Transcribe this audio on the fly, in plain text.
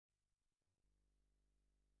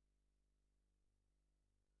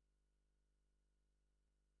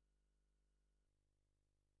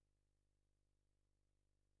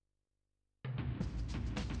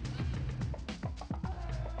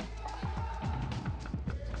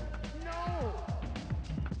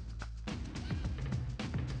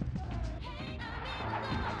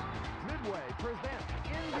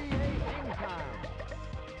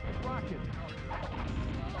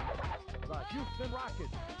Houston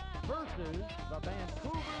Rockets versus the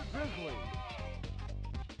Vancouver Grizzlies.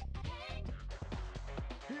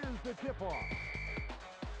 Here's the tip-off.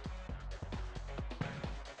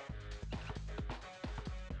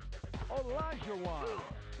 Olajuwon.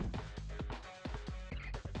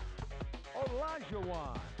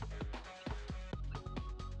 Olajuwon.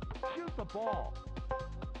 Shoot the ball.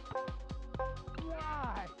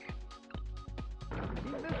 Why? He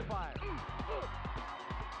misfired.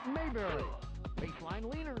 Mayberry. Baseline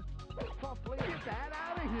leaner. Softly get that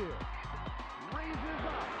out of here. Raises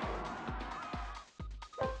up.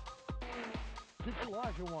 To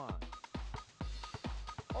Olajuwon.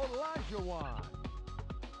 Olajuwon.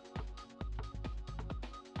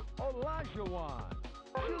 Olajuwon.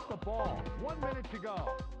 Shoot the ball. 1 minute to go.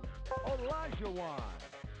 Olajuwon.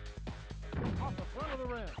 Off the front of the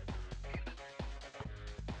rim.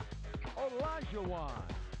 Olajuwon.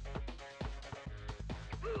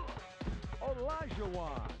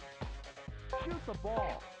 Olajuwon. Shoot the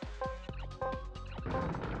ball.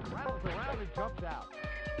 Rattles around and jumps out.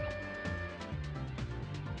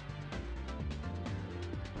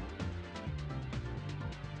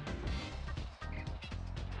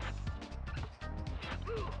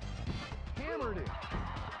 Hammered it.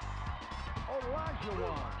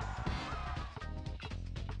 Olajuwon.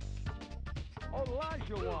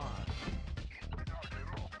 Olajuwon.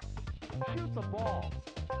 Shoot the ball.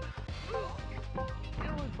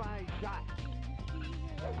 Ill by a shot.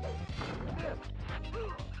 Missed.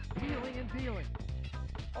 Healing and dealing.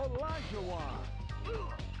 Olajuwon.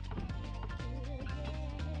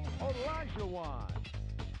 Olajuwon.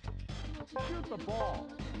 Shoot the ball.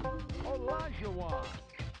 Olajuwon.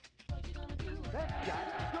 That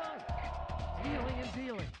shot's done. Healing and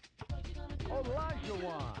dealing.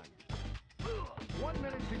 Olajuwon. 1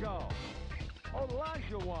 minute to go.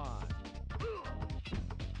 Olajuwon.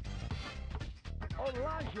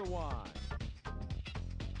 Olajuwon.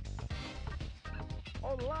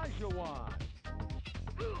 Olajuwon.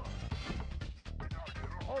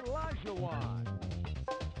 Olajuwon.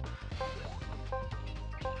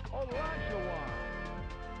 Olajuwon.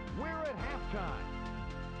 We're at halftime.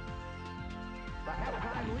 The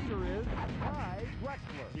halftime leader is Ty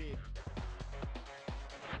Drexler.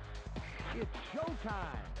 It's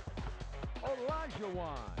showtime.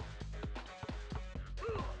 Olajuwon.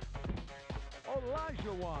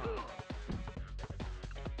 Olajuwon.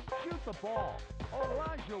 Shoot the ball.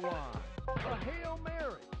 Olajuwon. A Hail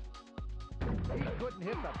Mary. He couldn't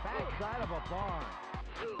hit the backside of a barn.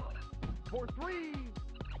 For three.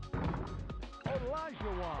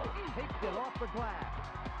 Olajuwon takes it off the glass.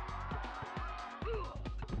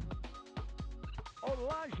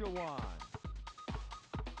 Olajuwon.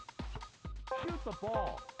 Shoot the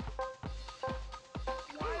ball.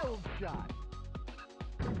 Wild shot.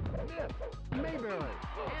 Miss. Mayberry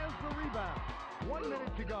has the rebound. 1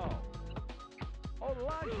 minute to go.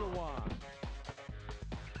 Olajuwon.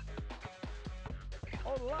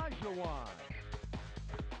 Olajuwon.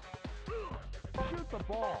 Shoot the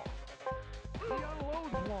ball. He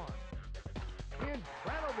unloads one.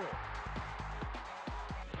 Incredible.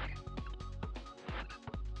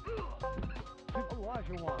 To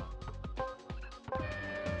Olajuwon.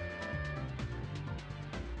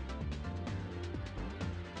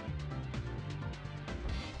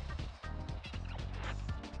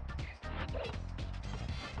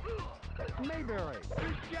 Mayberry,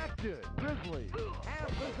 rejected. Grizzlies have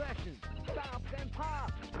possession. Stops and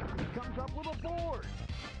pops. He comes up with a board.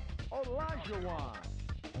 Olajuwon.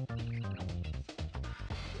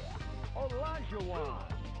 Olajuwon.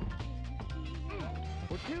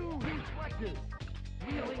 For two, he's selected.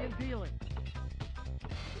 Healing and dealing.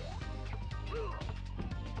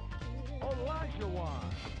 Olajuwon.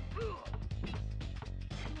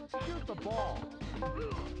 Shoot the ball.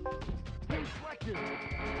 He's selected.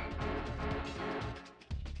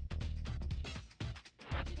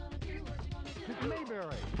 It's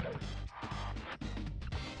Mayberry.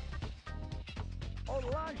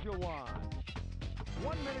 Olajuwon.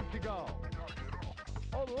 1 minute to go.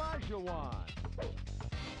 Olajuwon.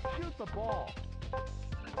 Shoot the ball.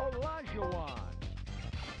 Olajuwon.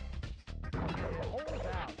 Hold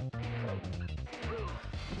out.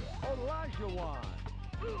 Olajuwon.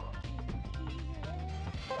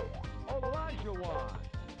 Olajuwon.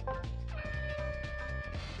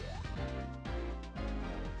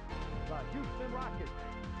 The Houston Rockets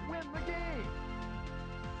win the game.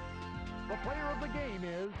 The player of the game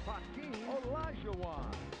is Hakeem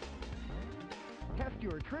Olajuwon. Test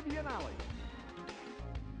your trivia knowledge.